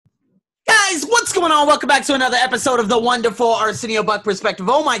guys, what's going on? Welcome back to another episode of the wonderful Arsenio Buck Perspective.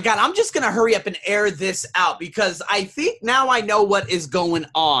 Oh my God, I'm just going to hurry up and air this out because I think now I know what is going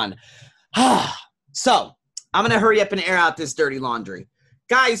on. So, I'm going to hurry up and air out this dirty laundry.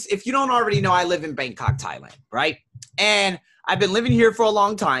 Guys, if you don't already know, I live in Bangkok, Thailand, right? And I've been living here for a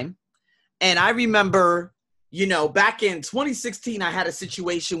long time. And I remember, back in 2016, I had a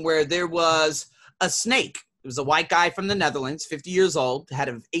situation where there was a snake. It was a white guy from the Netherlands, 50 years old, had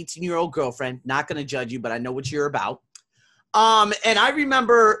an 18-year-old girlfriend. Not going to judge you, but I know what you're about. And I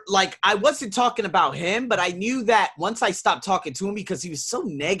remember, I wasn't talking about him, but I knew that once I stopped talking to him because he was so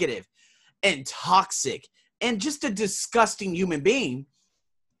negative and toxic and just a disgusting human being,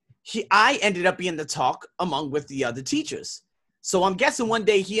 I ended up being the talk with the other teachers. So I'm guessing one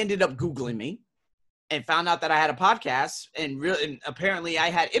day he ended up Googling me and found out that I had a podcast, and apparently I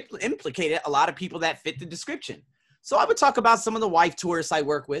had implicated a lot of people that fit the description. So I would talk about some of the wife tourists I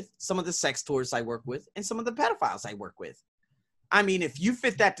work with, some of the sex tourists I work with, and some of the pedophiles I work with. I mean, if you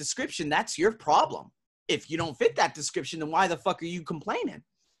fit that description, that's your problem. If you don't fit that description, then why the fuck are you complaining?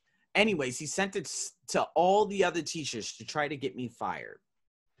 Anyways, he sent it to all the other teachers to try to get me fired.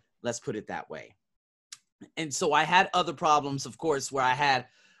 Let's put it that way. And so I had other problems, of course, where I had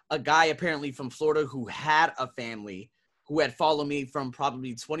a guy apparently from Florida who had a family who had followed me from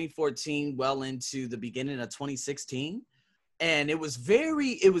probably 2014 well into the beginning of 2016. And it was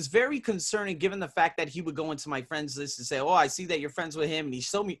very concerning given the fact that he would go into my friends list and say, oh, I see that you're friends with him. And he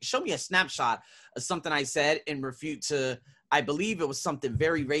showed me a snapshot of something I said and refute to, I believe it was something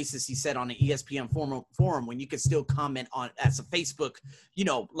very racist he said on an ESPN forum when you could still comment on as a Facebook,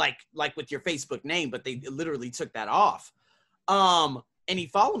 like with your Facebook name, but they literally took that off. And he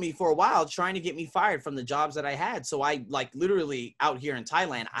followed me for a while trying to get me fired from the jobs that I had. So I literally out here in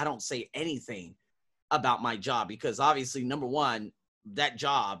Thailand, I don't say anything about my job because obviously, number one, that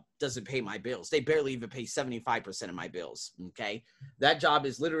job doesn't pay my bills. They barely even pay 75% of my bills. Okay. That job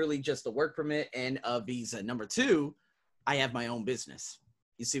is literally just a work permit and a visa. Number two, I have my own business.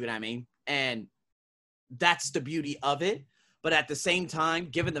 You see what I mean? And that's the beauty of it. But at the same time,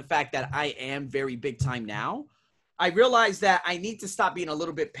 given the fact that I am very big time now, I realized that I need to stop being a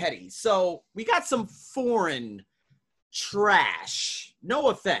little bit petty. So we got some foreign trash. No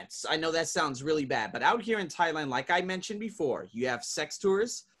offense. I know that sounds really bad, but out here in Thailand, like I mentioned before, you have sex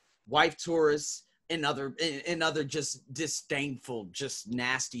tourists, wife tourists, and other just disdainful, just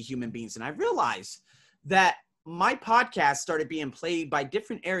nasty human beings. And I realized that my podcast started being played by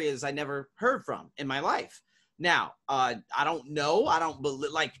different areas I never heard from in my life. Now, I don't know.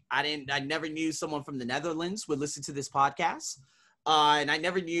 I never knew someone from the Netherlands would listen to this podcast. And I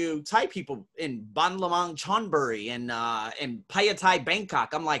never knew Thai people in Ban Lamang, Chonburi, and Payathai,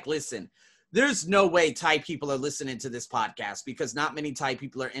 Bangkok. I'm like, listen, there's no way Thai people are listening to this podcast because not many Thai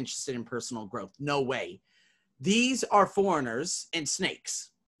people are interested in personal growth. No way. These are foreigners and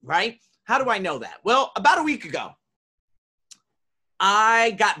snakes, right? How do I know that? Well, about a week ago,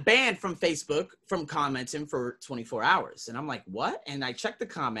 I got banned from Facebook from commenting for 24 hours. And I'm like, what? And I checked the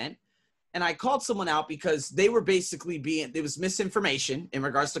comment and I called someone out because they were basically there was misinformation in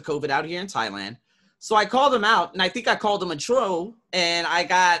regards to COVID out here in Thailand. So I called them out and I think I called them a troll and I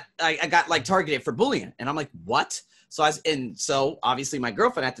got targeted for bullying. And I'm like, what? So obviously my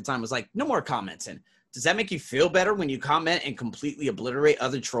girlfriend at the time was like, no more commenting. Does that make you feel better when you comment and completely obliterate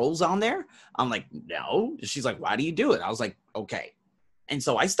other trolls on there? I'm like, no. She's like, why do you do it? I was like, okay. And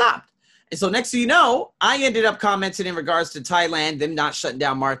so I stopped. And so next thing you know, I ended up commenting in regards to Thailand, them not shutting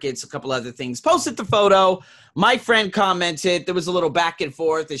down markets, a couple other things. Posted the photo. My friend commented. There was a little back and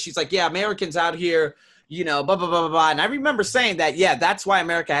forth. And she's like, yeah, Americans out here, blah, blah, blah, blah, blah. And I remember saying that, yeah, that's why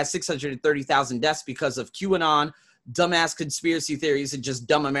America has 630,000 deaths because of QAnon, dumbass conspiracy theories, and just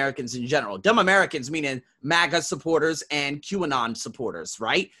dumb Americans in general. Dumb Americans meaning MAGA supporters and QAnon supporters,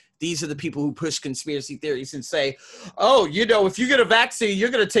 right? These are the people who push conspiracy theories and say, oh, if you get a vaccine, you're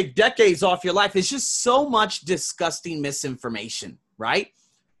going to take decades off your life. It's just so much disgusting misinformation, right?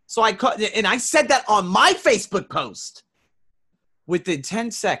 So I said that on my Facebook post within 10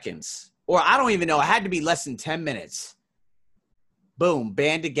 seconds, or I don't even know, it had to be less than 10 minutes. Boom,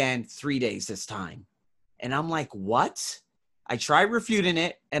 banned again, 3 days this time. And I'm like, what? I tried refuting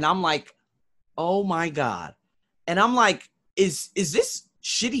it, and I'm like, oh my God. And I'm like, is this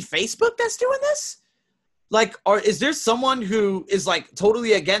shitty Facebook that's doing this? Or is there someone who is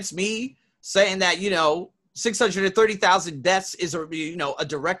totally against me saying that, 630,000 deaths is a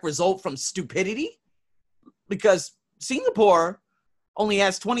direct result from stupidity? Because Singapore only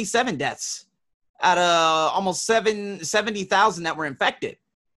has 27 deaths out of almost 70,000 that were infected.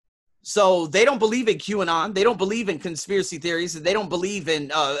 So they don't believe in QAnon. They don't believe in conspiracy theories. They don't believe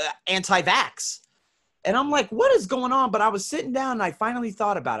in anti-vax. And I'm like, what is going on? But I was sitting down and I finally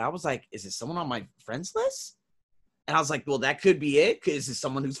thought about it. I was like, is it someone on my friends list? And I was like, well, that could be it, because it's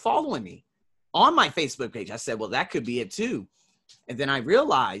someone who's following me on my Facebook page. I said, well, that could be it too. And then I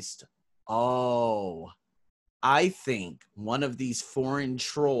realized, oh, I think one of these foreign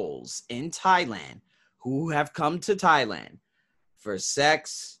trolls in Thailand who have come to Thailand for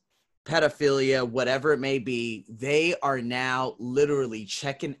sex, pedophilia, whatever it may be, they are now literally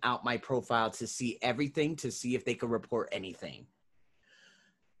checking out my profile to see everything, to see if they can report anything.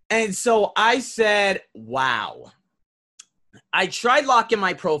 And so I said, wow. I tried locking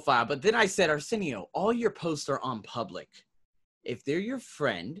my profile, but then I said, Arsenio, all your posts are on public. If they're your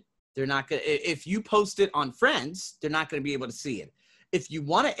friend, they're not going to, if you post it on friends, they're not going to be able to see it. If you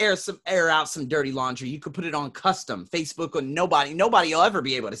want to air out some dirty laundry, you could put it on custom Facebook, or nobody will ever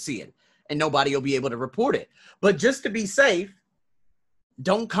be able to see it, and nobody will be able to report it. But just to be safe,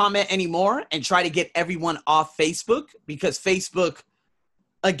 don't comment anymore and try to get everyone off Facebook, because Facebook,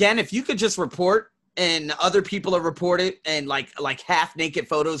 again, if you could just report and other people are reported and like half naked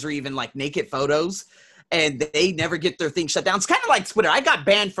photos or even like naked photos, and they never get their thing shut down. It's kind of like Twitter. I got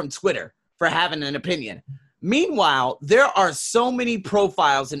banned from Twitter for having an opinion. Meanwhile, there are so many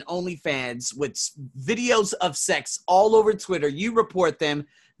profiles and OnlyFans with videos of sex all over Twitter. You report them,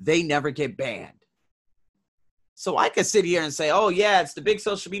 they never get banned. So I could sit here and say, oh, yeah, it's the big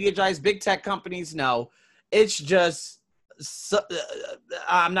social media giants, big tech companies. No, it's just,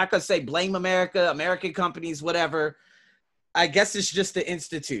 I'm not going to say blame America, American companies, whatever. I guess it's just the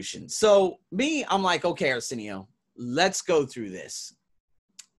institution. So me, I'm like, okay, Arsenio, let's go through this.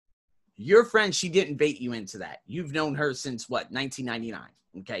 Your friend, she didn't bait you into that. You've known her since what,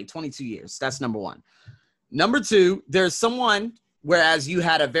 1999? Okay, 22 years. That's number one. Number two, there's someone, whereas you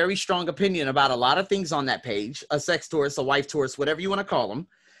had a very strong opinion about a lot of things on that page, a sex tourist, a wife tourist, whatever you want to call them,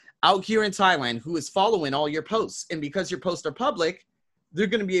 out here in Thailand, who is following all your posts. And because your posts are public, they're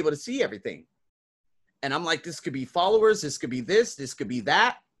going to be able to see everything. And I'm like, this could be followers, this could be this could be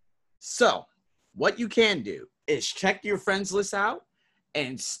that. So what you can do is check your friends list out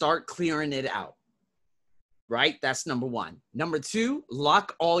and start clearing it out, right? That's number one. Number two,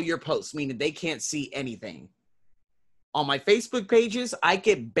 lock all your posts, meaning they can't see anything. On my Facebook pages, I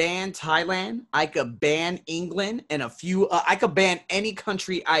could ban Thailand, I could ban England, and a few, I could ban any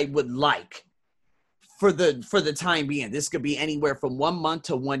country I would like for the time being. This could be anywhere from 1 month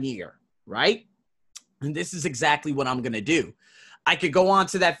to 1 year, right? And this is exactly what I'm going to do. I could go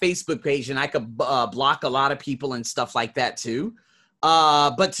onto that Facebook page and I could block a lot of people and stuff like that too.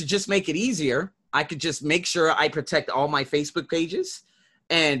 But to just make it easier, I could just make sure I protect all my Facebook pages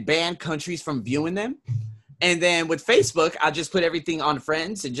and ban countries from viewing them. And then with Facebook, I'll just put everything on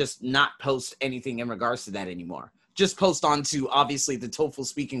friends and just not post anything in regards to that anymore. Just post onto, obviously, the TOEFL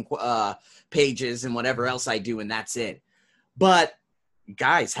speaking pages and whatever else I do, and that's it. But,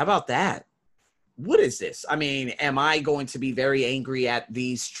 guys, how about that? What is this? I mean, am I going to be very angry at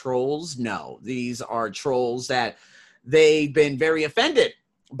these trolls? No. These are trolls that they've been very offended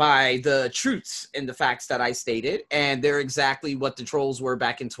by the truths and the facts that I stated, and they're exactly what the trolls were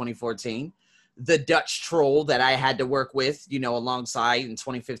back in 2014. The Dutch troll that I had to work with, you know, alongside in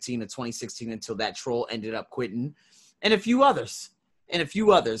 2015 and 2016 until that troll ended up quitting, and a few others.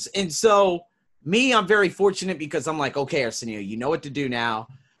 And so me, I'm very fortunate because I'm like, okay, Arsenio, you know what to do now.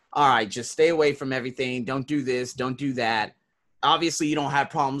 All right, just stay away from everything. Don't do this. Don't do that. Obviously, you don't have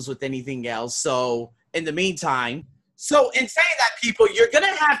problems with anything else. So in the meantime, so in saying that, people, you're going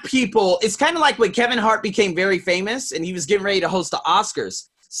to have people. It's kind of like when Kevin Hart became very famous and he was getting ready to host the Oscars.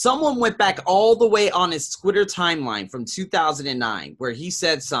 Someone went back all the way on his Twitter timeline from 2009 where he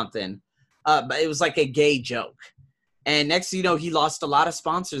said something, but it was like a gay joke. And next thing you know, he lost a lot of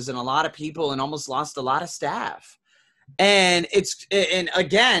sponsors and a lot of people and almost lost a lot of staff. And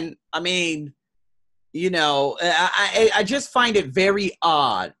again, I mean, you know, I just find it very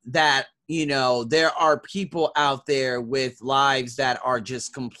odd that, you know, there are people out there with lives that are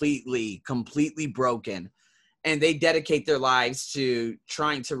just completely broken. And they dedicate their lives to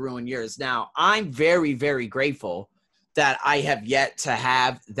trying to ruin yours. Now, I'm very, very grateful that I have yet to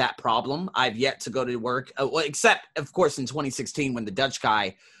have that problem. I've yet to go to work, except, of course, in 2016 when the Dutch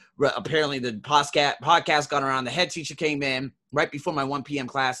guy, apparently the podcast got around, the head teacher came in right before my 1 p.m.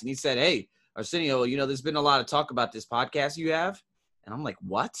 class, and he said, hey, Arsenio, you know, there's been a lot of talk about this podcast you have. And I'm like,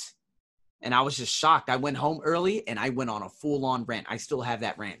 what? And I was just shocked. I went home early and I went on a full-on rant. I still have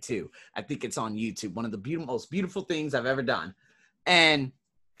that rant too. I think it's on YouTube. One of the most beautiful things I've ever done. And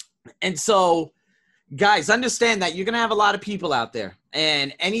so, guys, understand that you're going to have a lot of people out there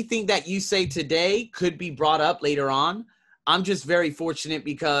And anything that you say today could be brought up later on. I'm just very fortunate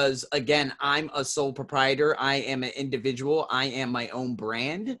because, again, I'm a sole proprietor. I am an individual. I am my own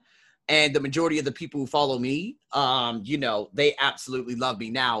brand. And the majority of the people who follow me, they absolutely love me.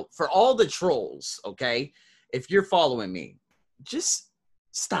 Now, for all the trolls, okay, if you're following me, just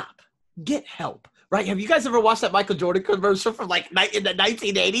stop. Get help, right? Have you guys ever watched that Michael Jordan commercial from like in the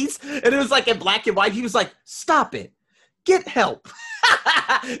 1980s? And it was like in black and white. He was like, stop it. Get help.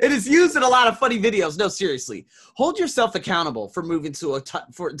 It is used in a lot of funny videos. No, seriously. Hold yourself accountable for moving to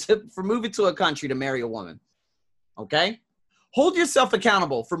a country to marry a woman. Okay? Hold yourself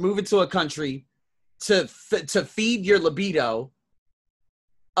accountable for moving to a country to feed your libido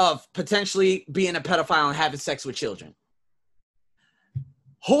of potentially being a pedophile and having sex with children.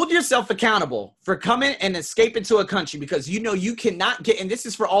 Hold yourself accountable for coming and escaping to a country because you know you cannot get, and this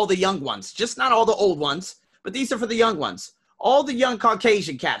is for all the young ones, just not all the old ones, but these are for the young ones. All the young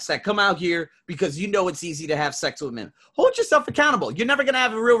Caucasian cats that come out here because you know it's easy to have sex with men. Hold yourself accountable. You're never going to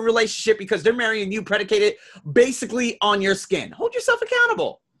have a real relationship because they're marrying you predicated basically on your skin. Hold yourself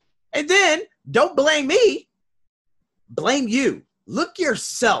accountable. And then don't blame me. Blame you. Look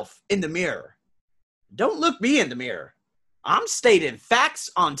yourself in the mirror. Don't look me in the mirror. I'm stating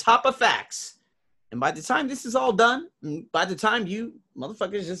facts on top of facts. And by the time this is all done, by the time you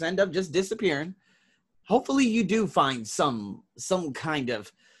motherfuckers just end up just disappearing, hopefully you do find some kind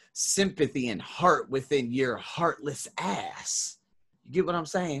of sympathy and heart within your heartless ass. You get what I'm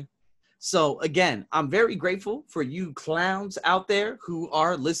saying? So again, I'm very grateful for you clowns out there who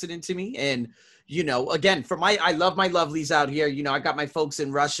are listening to me. And, again, I love my lovelies out here. I got my folks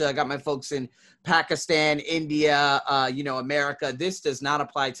in Russia. I got my folks in Pakistan, India, America. This does not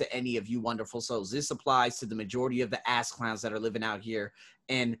apply to any of you wonderful souls. This applies to the majority of the ass clowns that are living out here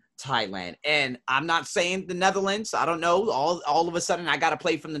in Thailand. And I'm not saying the Netherlands. I don't know. All of a sudden I got to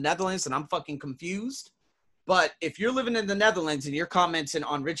play from the Netherlands and I'm fucking confused. But if you're living in the Netherlands and you're commenting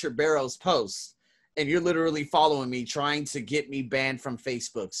on Richard Barrow's posts and you're literally following me, trying to get me banned from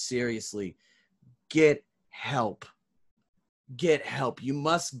Facebook, seriously, get help. Get help. You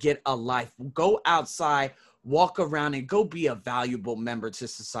must get a life. Go outside, walk around, and go be a valuable member to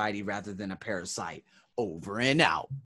society rather than a parasite. Over and out.